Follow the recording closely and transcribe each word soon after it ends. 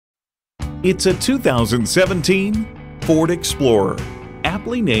It's a 2017 Ford Explorer,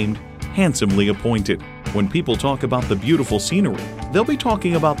 aptly named, handsomely appointed. When people talk about the beautiful scenery, they'll be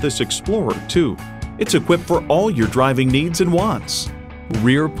talking about this Explorer too. It's equipped for all your driving needs and wants.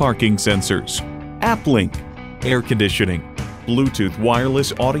 Rear parking sensors, app link, air conditioning, Bluetooth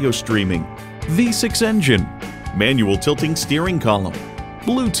wireless audio streaming, V6 engine, manual tilting steering column,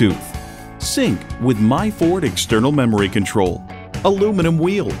 Bluetooth, sync with My Ford external memory control, aluminum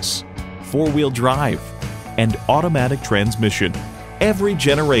wheels, four-wheel drive, and automatic transmission. Every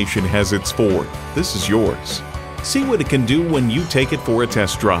generation has its Ford. This is yours. See what it can do when you take it for a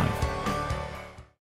test drive.